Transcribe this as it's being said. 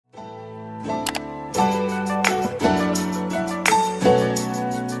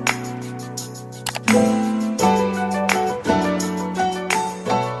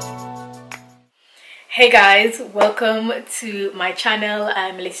Hey guys, welcome to my channel.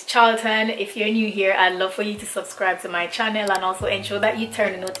 I'm Liz Charlton. If you're new here, I'd love for you to subscribe to my channel and also ensure that you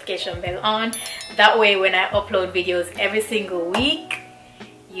turn the notification bell on. That way when I upload videos every single week,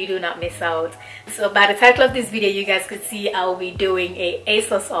 you do not miss out. So by the title of this video, you guys could see I'll be doing a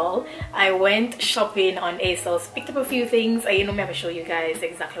ASOS haul. I went shopping on ASOS, picked up a few things. You know me, I'll show you guys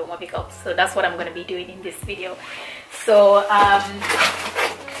exactly what I pick up. So that's what I'm going to be doing in this video. So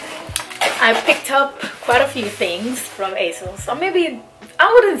I picked up quite a few things from ASOS, or maybe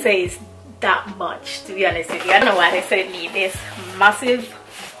I wouldn't say it's that much, to be honest with you. I don't know why they sent me this massive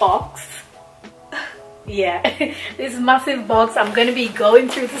box. Yeah, this massive box. I'm going to be going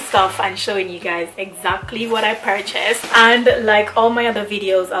through the stuff and showing you guys exactly what I purchased, and like all my other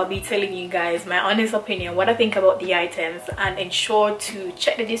videos, I'll be telling you guys my honest opinion, what I think about the items, and ensure to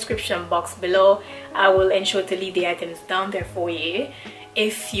check the description box below. I will ensure to leave the items down there for you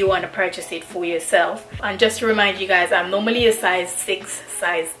if you want to purchase it for yourself. And just to remind you guys, I'm normally a size 6,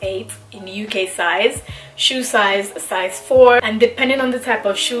 size 8 in UK size, shoe size 4, and depending on the type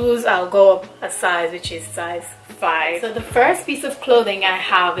of shoes, I'll go up a size, which is size 5. So the first piece of clothing I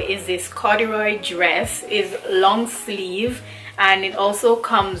have is this corduroy dress. It's long sleeve and it also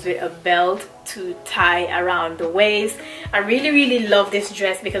comes with a belt to tie around the waist. I really love this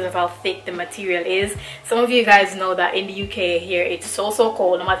dress because of how thick the material is. Some of you guys know that in the UK here it's so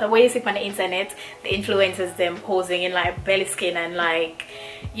cold. No matter where you see on the internet, the influencers them posing in like belly skin and like,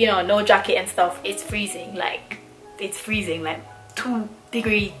 you know, no jacket and stuff. It's freezing, like 2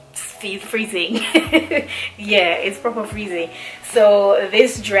 degrees freezing. Yeah, it's proper freezing. So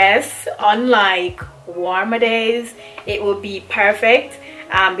this dress, unlike warmer days, it will be perfect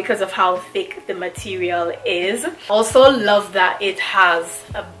because of how thick the material is. Also love that it has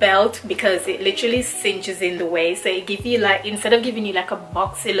a belt because it literally cinches in the waist, so it gives you like, instead of giving you like a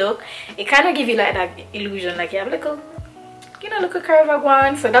boxy look, it kind of gives you like that illusion like you have like a, you know, look a curve of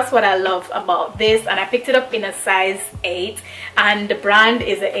one. So that's what I love about this, and I picked it up in a size 8, and the brand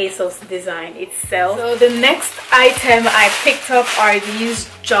is the ASOS design itself. So the next item I picked up are these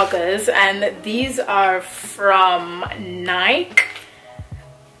joggers, and these are from Nike.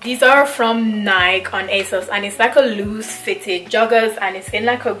 These are from Nike on ASOS, and it's like a loose fitted joggers, and it's in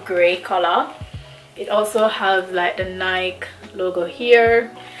like a gray color. It also has like the Nike logo here,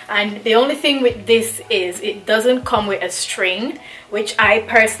 and the only thing with this is it doesn't come with a string, which I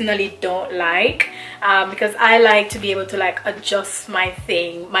personally don't like, because I like to be able to like adjust my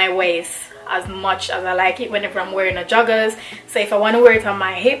waist as much as I like it whenever I'm wearing a joggers. So if I want to wear it on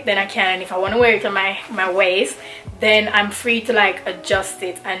my hip, then I can. If I want to wear it on my waist, then I'm free to like adjust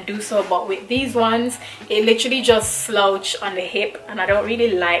it and do so. But with these ones, it literally just slouch on the hip, and I don't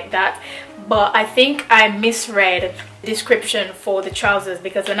really like that. But I think I misread the description for the trousers,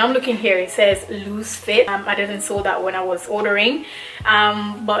 because when I'm looking here it says loose fit. I didn't saw that when I was ordering,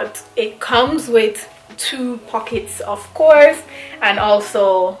 but it comes with 2 pockets of course, and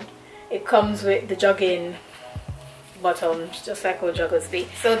also it comes with the jogging bottoms, just like all joggers be.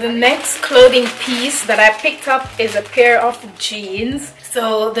 So the next clothing piece that I picked up is a pair of jeans.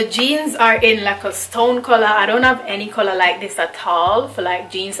 So the jeans are in like a stone color. I don't have any color like this at all for like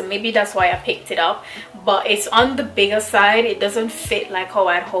jeans, so maybe that's why I picked it up. But it's on the bigger side. It doesn't fit like how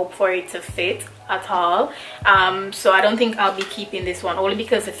I'd hope for it to fit at all. So I don't think I'll be keeping this one, only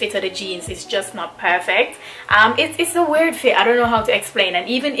because the fit of the jeans is just not perfect. It's a weird fit. I don't know how to explain, and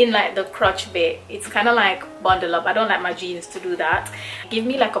even in like the crotch bit, it's kind of like bundle up. I don't like my jeans to do that. Give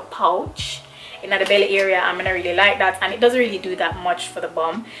me like a pouch in the belly area. I'm gonna really like that, and it doesn't really do that much for the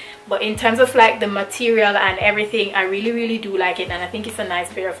bum. But in terms of like the material and everything, I really do like it, and I think it's a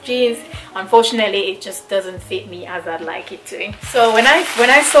nice pair of jeans. Unfortunately, it just doesn't fit me as I'd like it to. So when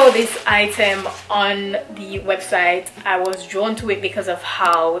I saw this item on the website, I was drawn to it because of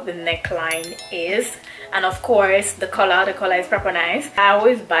how the neckline is, and of course the color is proper nice. I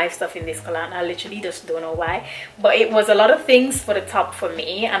always buy stuff in this color and I literally just don't know why, but it was a lot of things for the top for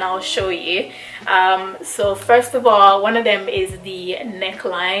me, and I'll show you. So first of all, one of them is the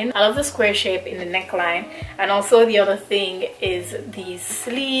neckline. I love the square shape in the neckline, and also the other thing is the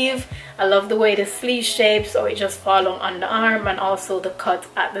sleeve. I love the way the sleeve shapes, so it just falls on the arm, and also the cut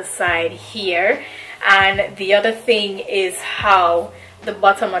at the side here. And the other thing is how the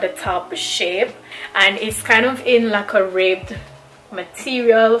bottom of the top shape, and it's kind of in like a ribbed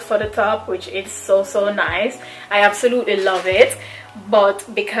material for the top, which is so nice. I absolutely love it. But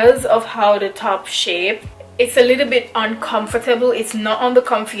because of how the top shape, it's a little bit uncomfortable. It's not on the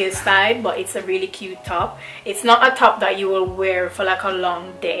comfiest side, but it's a really cute top. It's not a top that you will wear for like a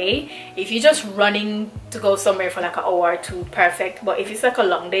long day. If you're just running to go somewhere for like an hour or two, perfect. But if it's like a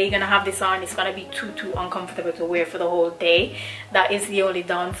long day, you're gonna have this on, it's gonna be too uncomfortable to wear for the whole day. That is the only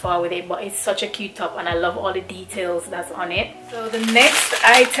downfall with it, but it's such a cute top and I love all the details that's on it. So the next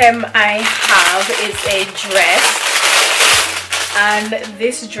item I have is a dress. And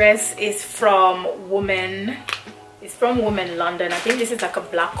this dress is from Woman. It's from Woman London. I think this is like a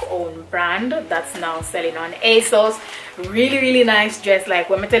black owned brand that's now selling on ASOS. Really nice dress. Like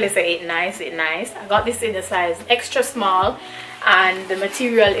when I tell you say it nice. I got this in the size extra small, and the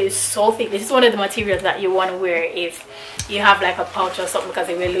material is so thick. This is one of the materials that you want to wear if you have like a pouch or something, because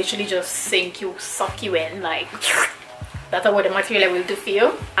it will literally just suck you in, like that's what the material will do for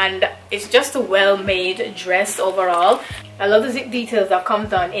you. And it's just a well-made dress overall. I love the zip details that comes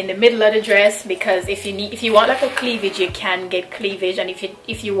down in the middle of the dress, because if you want like a cleavage, you can get cleavage, and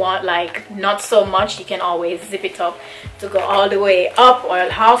if you want like not so much, you can always zip it up to go all the way up or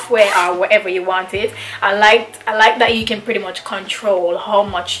halfway or wherever you want it. I like that you can pretty much control how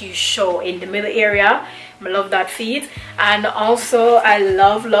much you show in the middle area. I love that feat. And also I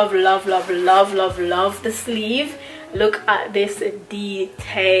love the sleeve. Look at this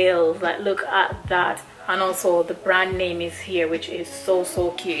detail, like look at that. And also the brand name is here, which is so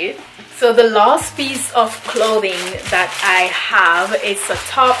cute. So the last piece of clothing that I have is a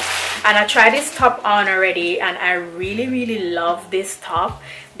top, and I tried this top on already, and I really love this top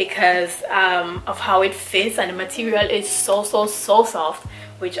because of how it fits, and the material is so soft,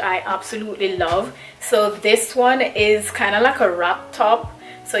 which I absolutely love. So this one is kind of like a wrap top.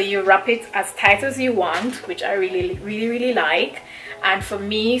 So you wrap it as tight as you want, which I really like. And for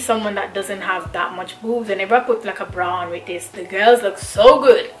me, someone that doesn't have that much boobs, whenever I put like a bra on with this, the girls look so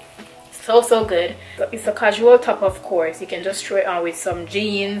good. So good. So it's a casual top, of course. You can just throw it on with some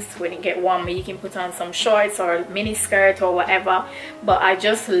jeans. When it get warmer, you can put on some shorts or a mini skirt or whatever. But I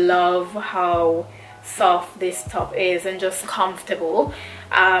just love how soft this top is and just comfortable.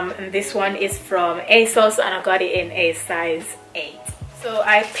 And this one is from ASOS, and I got it in a size 8. So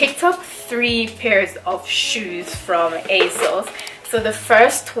I picked up 3 pairs of shoes from ASOS. So the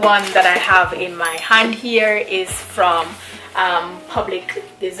first one that I have in my hand here is from Public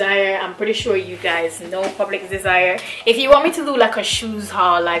Desire. I'm pretty sure you guys know Public Desire. If you want me to do like a shoes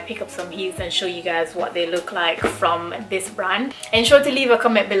haul, like pick up some heels and show you guys what they look like from this brand, ensure to leave a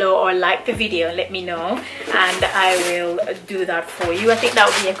comment below or like the video and let me know, and I will do that for you. I think that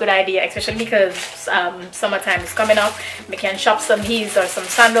would be a good idea, especially because summertime is coming up. We can shop some heels or some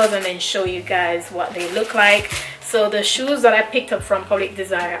sandals and then show you guys what they look like. So the shoes that I picked up from Public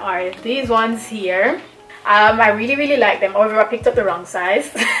Desire are these ones here. I really like them. However, I picked up the wrong size.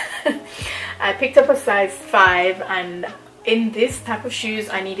 I picked up a size 5, and in this type of shoes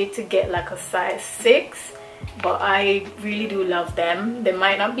I needed to get like a size 6, but I really do love them. They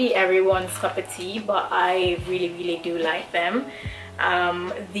might not be everyone's cup of tea, but I really do like them.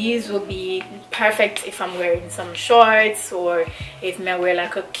 These will be perfect if I'm wearing some shorts, or if I wear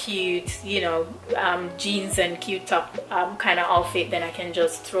like a cute, you know, jeans and cute top kind of outfit, then I can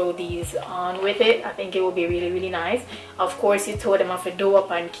just throw these on with it. I think it will be really nice. Of course, you told them off a doe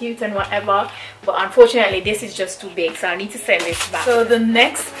up and cute and whatever, but unfortunately this is just too big, so I need to send this back. So the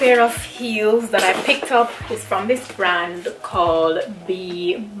next pair of heels that I picked up is from this brand called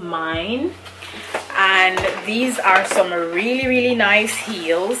Be Mine. And these are some really nice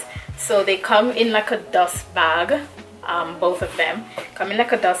heels. So they come in like a dust bag. Both of them come in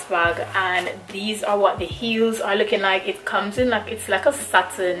like a dust bag, and these are what the heels are looking like. It comes in like, it's like a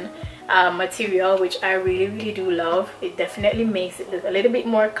satin material, which I really do love. It definitely makes it look a little bit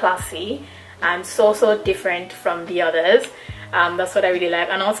more classy and so different from the others. That's what I really like,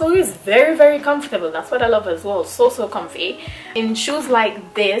 and also it's very comfortable. That's what I love as well. So comfy. In shoes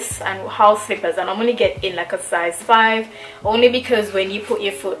like this and house slippers, I normally get in like a size 5, only because when you put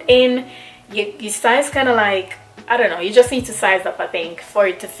your foot in, you size kind of like, I don't know, you just need to size up, I think, for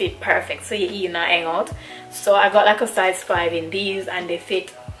it to fit perfect, so you not hang out. So I got like a size 5 in these, and they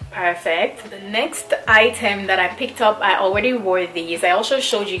fit perfect. The next item that I picked up, I already wore these. I also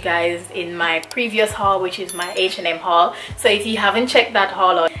showed you guys in my previous haul, which is my H&M haul. So if you haven't checked that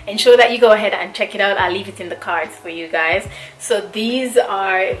haul out, ensure that you go ahead and check it out. I'll leave it in the cards for you guys. So these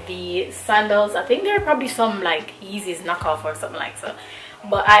are the sandals. I think they're probably some like Yeezys knockoff or something like so,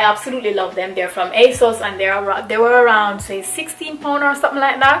 but I absolutely love them. They're from ASOS, and they were around say £16 or something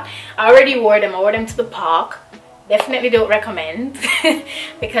like that. I already wore them. I wore them to the park. Definitely don't recommend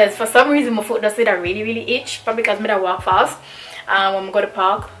because for some reason my foot does it really itch, probably because I walk fast when I go to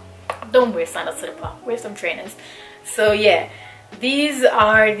park. don't wear sandals to the park, wear some trainers. So yeah, these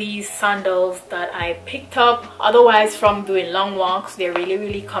are the sandals that I picked up. Otherwise, from doing long walks, they're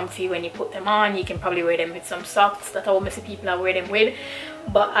really comfy when you put them on. You can probably wear them with some socks. That's how most people I wear them with,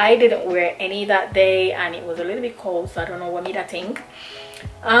 but I didn't wear any that day and it was a little bit cold, so I don't know what made I think.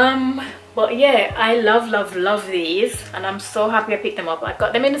 But yeah, I love these and I'm so happy I picked them up. I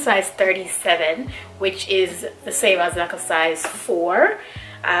got them in a size 37, which is the same as like a size 4.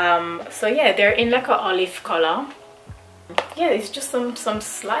 So yeah, they're in like an olive color. Yeah, it's just some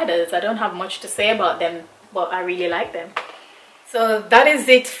sliders. I don't have much to say about them, but I really like them. So that is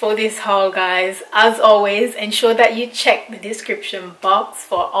it for this haul, guys. As always, ensure that you check the description box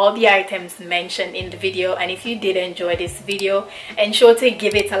for all the items mentioned in the video, and if you did enjoy this video, ensure to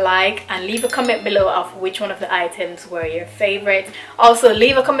give it a like and leave a comment below of which one of the items were your favorite. Also,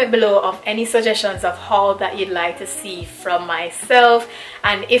 leave a comment below of any suggestions of haul that you'd like to see from myself,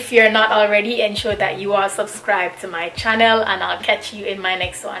 and if you're not already, ensure that you are subscribed to my channel, and I'll catch you in my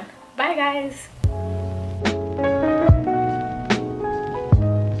next one. Bye guys.